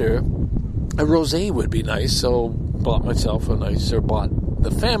Easter. A rosé would be nice. So bought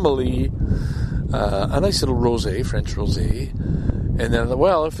the family a nice little rosé, French rosé. And then,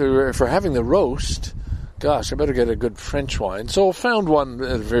 well, if we're having the roast, gosh, I better get a good French wine. So found one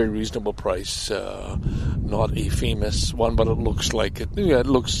at a very reasonable price. Not a famous one, but it looks like it. Yeah, it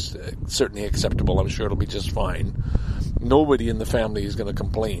looks certainly acceptable. I'm sure it'll be just fine. Nobody in the family is going to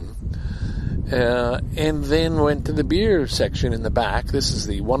complain. And then went to the beer section in the back. This is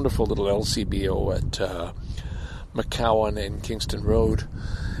the wonderful little LCBO at McCowan and Kingston Road.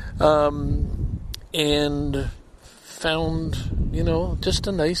 And found, just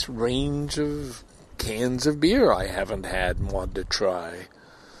a nice range of cans of beer I haven't had and wanted to try.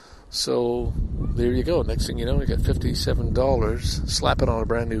 So there you go. Next thing you know, you got $57. Slap it on a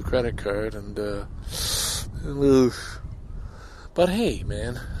brand new credit card, and but hey,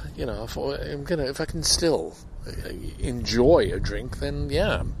 man, if I can still enjoy a drink, then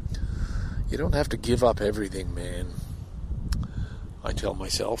yeah, you don't have to give up everything, man. I tell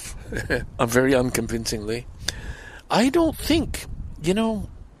myself, I'm very unconvincingly. I don't think,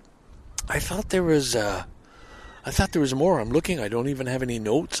 I thought there was more. I'm looking. I don't even have any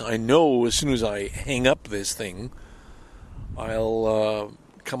notes. I know as soon as I hang up this thing, I'll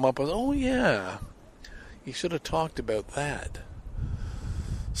come up with, oh yeah, you should have talked about that.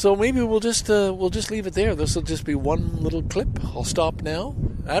 So maybe we'll just leave it there. This will just be one little clip. I'll stop now.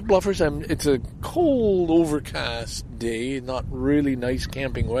 At Bluffers, it's a cold, overcast day. Not really nice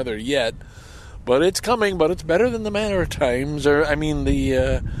camping weather yet, but it's coming. But it's better than the Maritimes,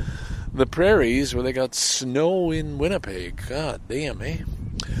 the prairies where they got snow in Winnipeg. God damn, eh?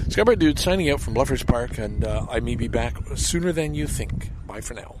 Scarborough Dude signing out from Bluffers Park, and I may be back sooner than you think. Bye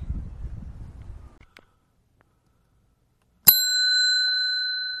for now.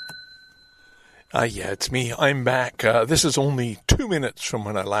 Yeah, it's me. I'm back. This is only 2 minutes from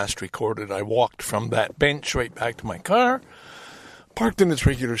when I last recorded. I walked from that bench right back to my car, parked in its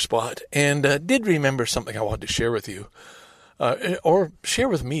regular spot, and did remember something I wanted to share with you. Or share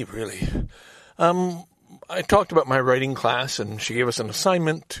with me, really. I talked about my writing class, and she gave us an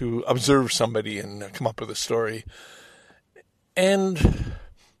assignment to observe somebody and come up with a story. And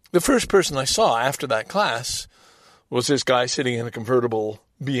the first person I saw after that class was this guy sitting in a convertible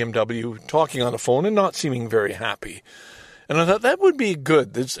BMW, talking on the phone and not seeming very happy. And I thought that would be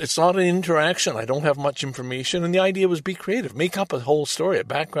good. It's not an interaction. I don't have much information. And the idea was be creative, make up a whole story, a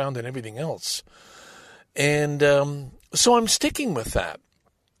background and everything else. And so I'm sticking with that.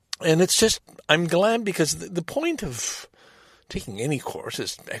 And it's just, I'm glad, because the point of taking any course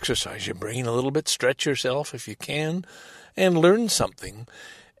is exercise your brain a little bit, stretch yourself if you can, and learn something.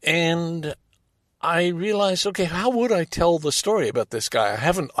 And I realized, okay, how would I tell the story about this guy?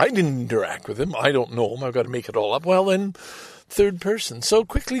 I didn't interact with him. I don't know him. I've got to make it all up. Well, then, third person. So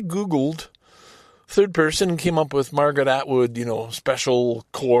quickly Googled third person, came up with Margaret Atwood, special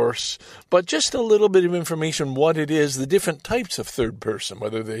course, but just a little bit of information, what it is, the different types of third person,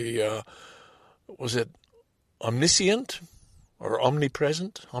 whether they, was it omniscient or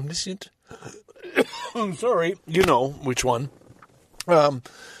omnipresent? Omniscient? I'm sorry. You know which one.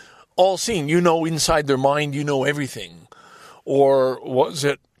 All seeing, inside their mind, everything. Or was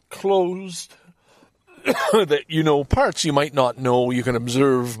it closed? That parts you might not know, you can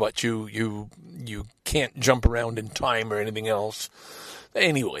observe, but you can't jump around in time or anything else.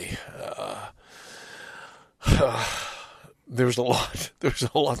 Anyway, there's a lot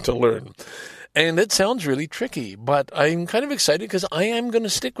to learn. And it sounds really tricky, but I'm kind of excited because I am going to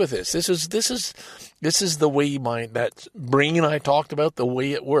stick with this. This is the way that brain I talked about, the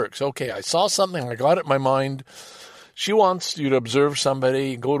way it works. Okay, I saw something, I got it in my mind. She wants you to observe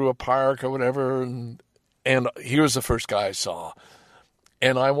somebody, go to a park or whatever, and here's the first guy I saw.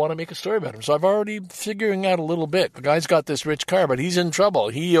 And I want to make a story about him. So I've already figuring out a little bit. The guy's got this rich car, but he's in trouble.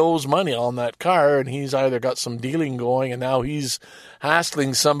 He owes money on that car, and he's either got some dealing going, and now he's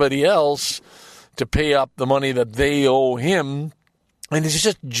hassling somebody else to pay up the money that they owe him. And he's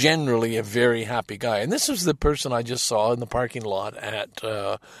just generally a very happy guy. And this was the person I just saw in the parking lot at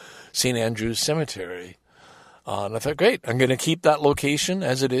St. Andrew's Cemetery. And I thought, great, I'm going to keep that location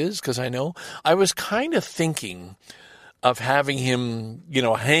as it is because I know. I was kind of thinking of having him,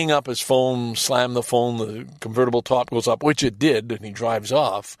 hang up his phone, slam the phone, the convertible top goes up, which it did, and he drives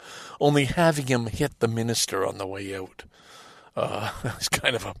off, only having him hit the minister on the way out. It's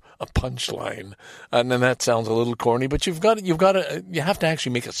kind of a punchline. And then that sounds a little corny, but you have to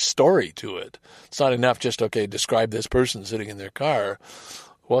actually make a story to it. It's not enough just, describe this person sitting in their car.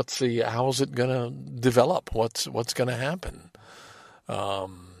 How's it going to develop? What's going to happen?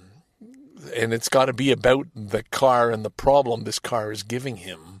 And it's got to be about the car and the problem this car is giving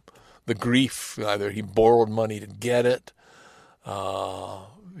him. The grief, either he borrowed money to get it,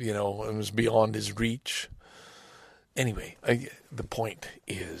 it was beyond his reach. Anyway, the point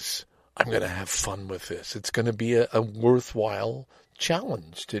is I'm going to have fun with this. It's going to be a worthwhile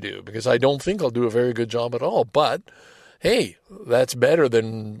challenge to do because I don't think I'll do a very good job at all. But, hey, that's better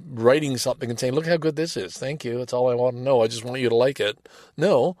than writing something and saying, look how good this is. Thank you. That's all I want to know. I just want you to like it.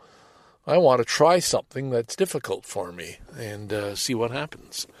 No. I want to try something that's difficult for me and see what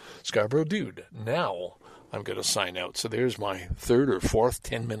happens. Scarborough Dude. Now I'm going to sign out. So there's my third or fourth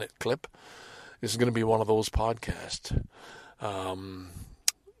 10-minute clip. This is going to be one of those podcasts.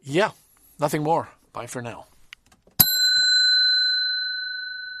 Nothing more. Bye for now.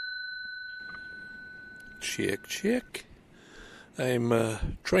 Chick.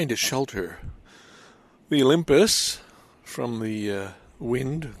 I'm trying to shelter the Olympus from the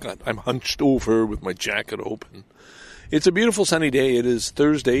wind. I'm hunched over with my jacket open. It's a beautiful sunny day. It is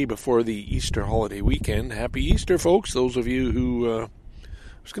Thursday before the Easter holiday weekend. Happy Easter, folks. Those of you who, I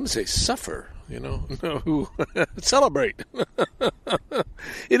was going to say suffer, who celebrate.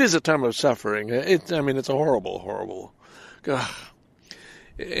 It is a time of suffering. It's a horrible.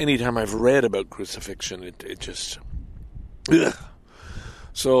 Anytime I've read about crucifixion, it just... Ugh.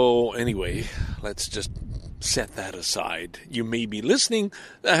 So anyway, let's just set that aside. You may be listening.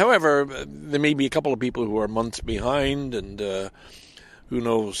 However, there may be a couple of people who are months behind, and who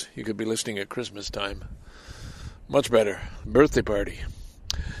knows, you could be listening at Christmas time. Much better. Birthday party.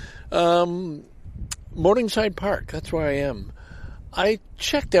 Morningside Park, that's where I am. I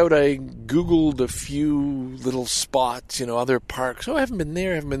Googled a few little spots, other parks. Oh, I haven't been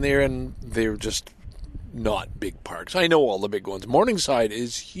there, and they're just not big parks. I know all the big ones. Morningside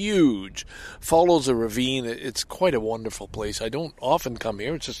is huge. Follows a ravine. It's quite a wonderful place. I don't often come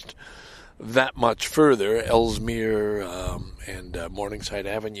here. It's just that much further. Ellesmere and Morningside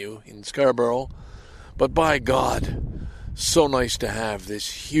Avenue in Scarborough. But by God, so nice to have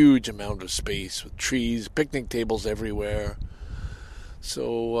this huge amount of space with trees, picnic tables everywhere.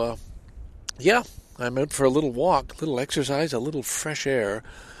 So, I'm out for a little walk, a little exercise, a little fresh air.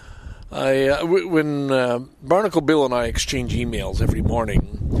 When Barnacle Bill and I exchange emails every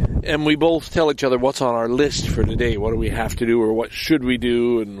morning, and we both tell each other what's on our list for today, what do we have to do, or what should we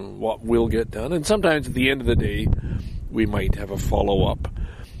do, and what will get done. And sometimes at the end of the day, we might have a follow-up.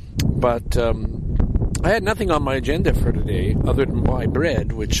 But I had nothing on my agenda for today other than buy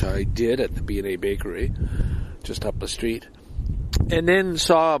bread, which I did at the B&A Bakery, just up the street. And then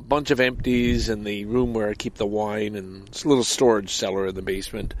saw a bunch of empties in the room where I keep the wine and a little storage cellar in the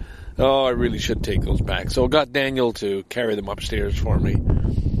basement. Oh, I really should take those back. So I got Daniel to carry them upstairs for me.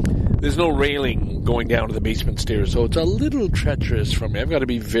 There's no railing going down to the basement stairs, so it's a little treacherous for me. I've got to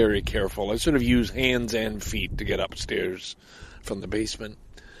be very careful. I sort of use hands and feet to get upstairs from the basement.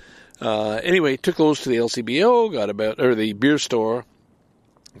 Anyway, took those to the LCBO, the beer store.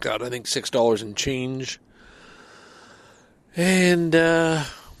 Got, I think, $6 in change. And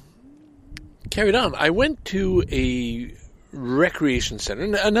carried on. I went to a recreation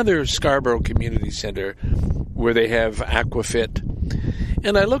center, another Scarborough community center, where they have Aquafit.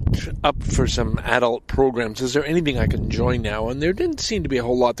 And I looked up for some adult programs. Is there anything I can join now? And there didn't seem to be a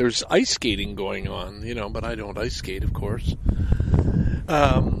whole lot. There's ice skating going on, but I don't ice skate, of course.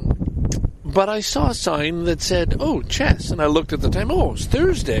 But I saw a sign that said, chess. And I looked at the time. It's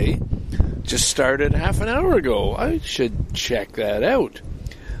Thursday. Just started half an hour ago. I should check that out.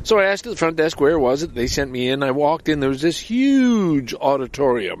 So I asked at the front desk, where was it? They sent me in. I walked in. There was this huge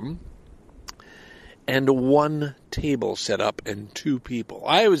auditorium and one table set up and 2 people.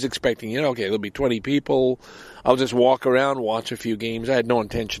 I was expecting, okay, there'll be 20 people. I'll just walk around, watch a few games. I had no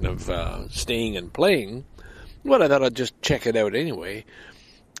intention of staying and playing, but I thought I'd just check it out anyway.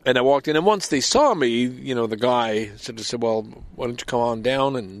 And I walked in, and once they saw me, the guy sort of said, well, why don't you come on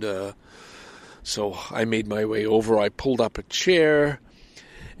down? And so I made my way over. I pulled up a chair.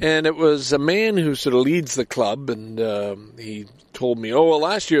 And it was a man who sort of leads the club, and he told me,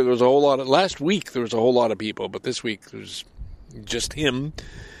 last week there was a whole lot of people, but this week there's just him.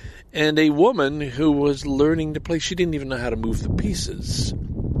 And a woman who was learning to play. She didn't even know how to move the pieces.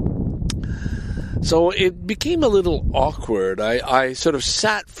 So it became a little awkward. I sort of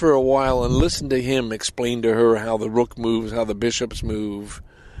sat for a while and listened to him explain to her how the rook moves, how the bishops move.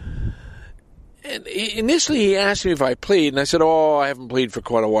 And initially he asked me if I played, and I said, I haven't played for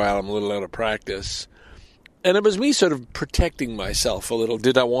quite a while. I'm a little out of practice. And it was me sort of protecting myself a little.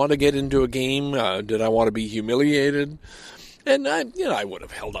 Did I want to get into a game? Did I want to be humiliated? And I would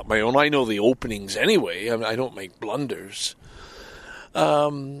have held up my own. I know the openings anyway. I don't make blunders. But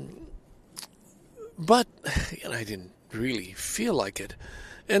I didn't really feel like it.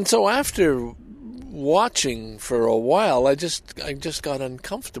 And so after watching for a while, I just got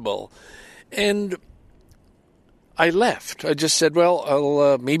uncomfortable. And I left. I just said, well,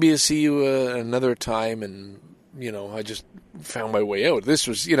 I'll maybe I'll see you another time. And, I just found my way out. This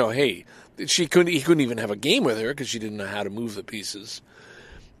was, hey, he couldn't even have a game with her because she didn't know how to move the pieces.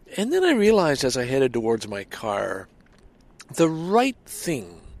 And then I realized as I headed towards my car, the right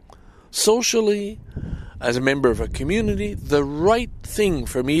thing, socially, as a member of a community, the right thing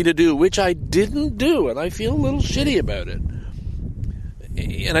for me to do, which I didn't do, and I feel a little shitty about it.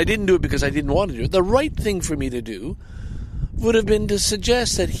 And I didn't do it because I didn't want to do it. The right thing for me to do would have been to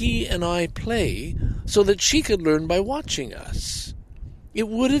suggest that he and I play so that she could learn by watching us. It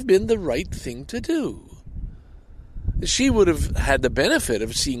would have been the right thing to do. She would have had the benefit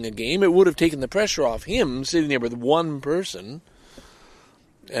of seeing a game. It would have taken the pressure off him sitting there with one person,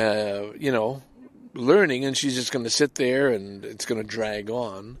 learning, and she's just going to sit there and it's going to drag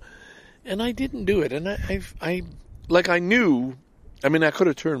on. And I didn't do it. And I knew... I could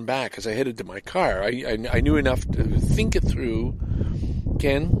have turned back as I headed to my car. I knew enough to think it through.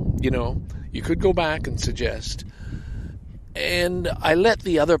 Ken, you could go back and suggest. And I let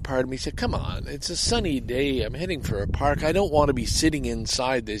the other part of me say, come on, it's a sunny day. I'm heading for a park. I don't want to be sitting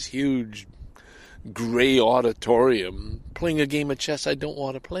inside this huge gray auditorium playing a game of chess I don't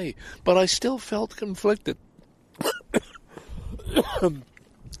want to play. But I still felt conflicted.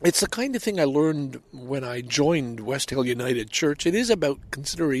 It's the kind of thing I learned when I joined West Hill United Church. It is about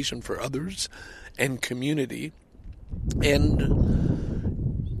consideration for others and community.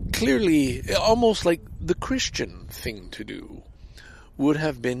 And clearly, almost like the Christian thing to do would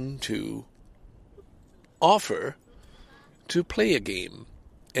have been to offer to play a game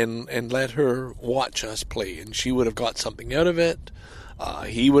and let her watch us play. And she would have got something out of it.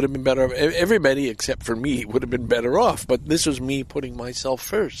 He would have been better. Everybody except for me would have been better off. But this was me putting myself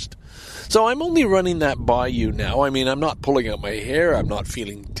first. So I'm only running that by you now. I'm not pulling out my hair. I'm not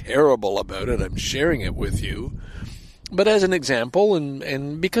feeling terrible about it. I'm sharing it with you. But as an example,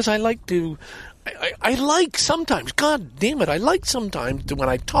 and because I like to, I like sometimes, God damn it, I like sometimes to, when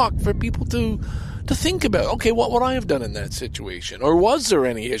I talk, for people to think about, okay, what would I have done in that situation? Or was there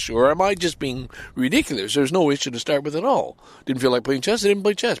any issue? Or am I just being ridiculous? There's no issue to start with at all. Didn't feel like playing chess, I didn't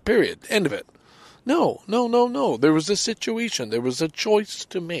play chess, period. End of it. No. There was a situation. There was a choice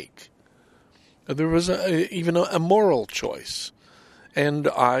to make. There was even a moral choice. And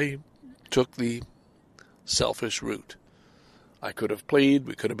I took the selfish route. I could have played.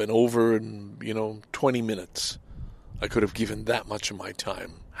 We could have been over in, 20 minutes. I could have given that much of my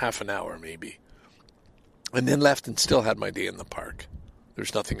time, half an hour maybe. And then left and still had my day in the park.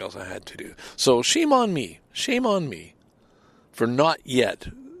 There's nothing else I had to do. So shame on me for not yet,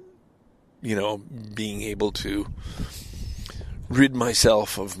 being able to rid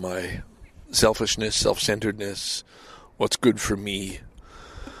myself of my selfishness, self-centeredness, what's good for me,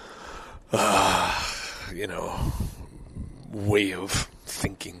 way of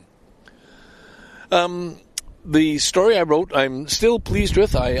thinking. The story I wrote, I'm still pleased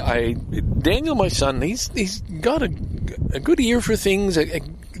with. Daniel, my son, he's got a good ear for things.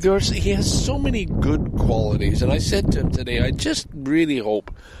 He has so many good qualities, and I said to him today, I just really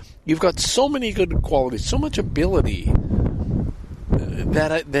hope you've got so many good qualities, so much ability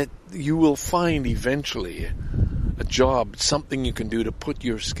that you will find eventually a job, something you can do to put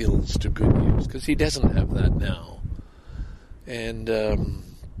your skills to good use, because he doesn't have that now. And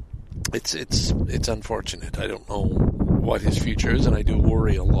it's unfortunate. I don't know what his future is, and I do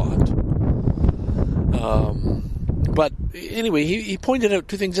worry a lot. But anyway, he pointed out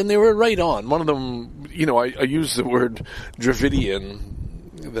two things, and they were right on. One of them, I used the word Dravidian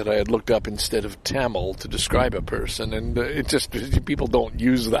that I had looked up instead of Tamil to describe a person, and people don't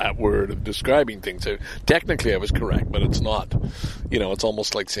use that word of describing things. So technically I was correct, but it's not. It's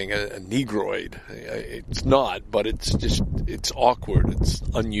almost like saying a Negroid. It's not, but it's awkward. It's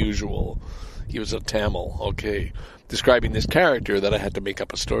unusual. He was a Tamil, okay, describing this character that I had to make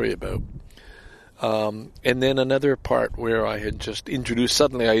up a story about. And then another part where I had just introduced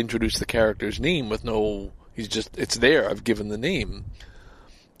the character's name with it's there, I've given the name.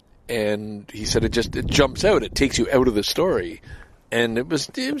 And he said it jumps out, it takes you out of the story. And it was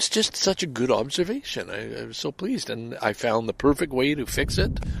just such a good observation. I was so pleased. And I found the perfect way to fix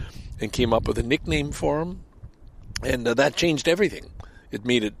it and came up with a nickname for him. And that changed everything. It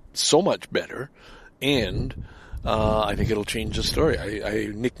made it so much better. And I think it'll change the story. I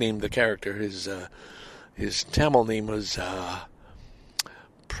nicknamed the character. His Tamil name was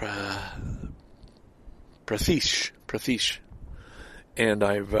Prathish. And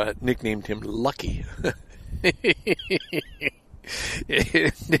I've nicknamed him Lucky.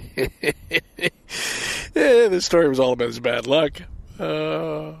 The story was all about his bad luck.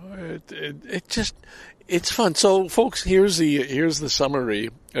 It's fun. So, folks, here's the summary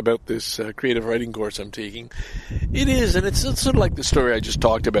about this creative writing course I'm taking. It is, and it's sort of like the story I just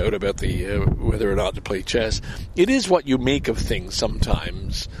talked about the whether or not to play chess. It is what you make of things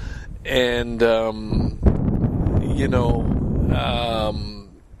sometimes, and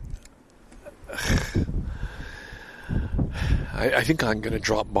I think I'm going to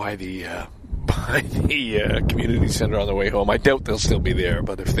drop by the community center on the way home. I doubt they'll still be there,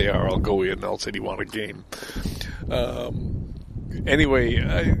 but if they are, I'll go in. I'll say, "Do you want a game?" Anyway,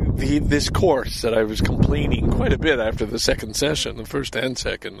 this course that I was complaining quite a bit after the second session, the first and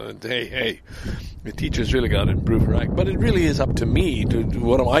second, and hey, the teacher's really got to improve her act. But it really is up to me to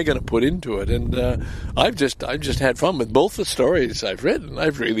what am I going to put into it. And I've just had fun with both the stories I've written.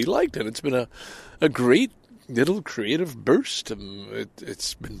 I've really liked it. It's been a great little creative burst.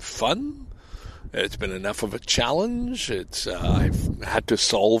 It's been fun. It's been enough of a challenge. I've had to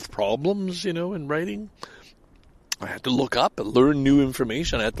solve problems, in writing. I had to look up and learn new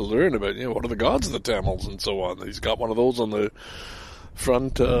information. I had to learn about, what are the gods of the Tamils and so on. He's got one of those on the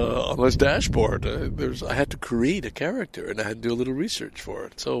front, on his dashboard. I had to create a character, and I had to do a little research for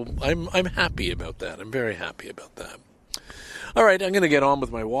it. So I'm happy about that. I'm very happy about that. All right, I'm going to get on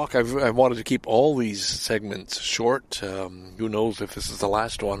with my walk. I've wanted to keep all these segments short. Who knows if this is the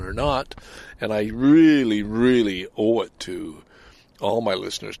last one or not. And I really, really owe it to all my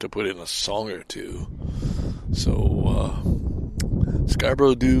listeners to put in a song or two. So,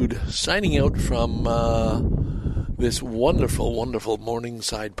 Scarborough Dude signing out from this wonderful, wonderful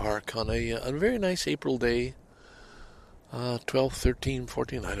Morningside Park on a very nice April day. 12, 13,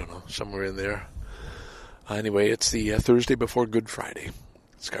 14, I don't know, somewhere in there. Anyway, it's the Thursday before Good Friday.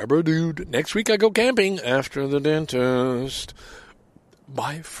 Scarborough Dude. Next week I go camping after the dentist.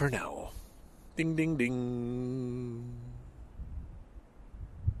 Bye for now. Ding, ding, ding.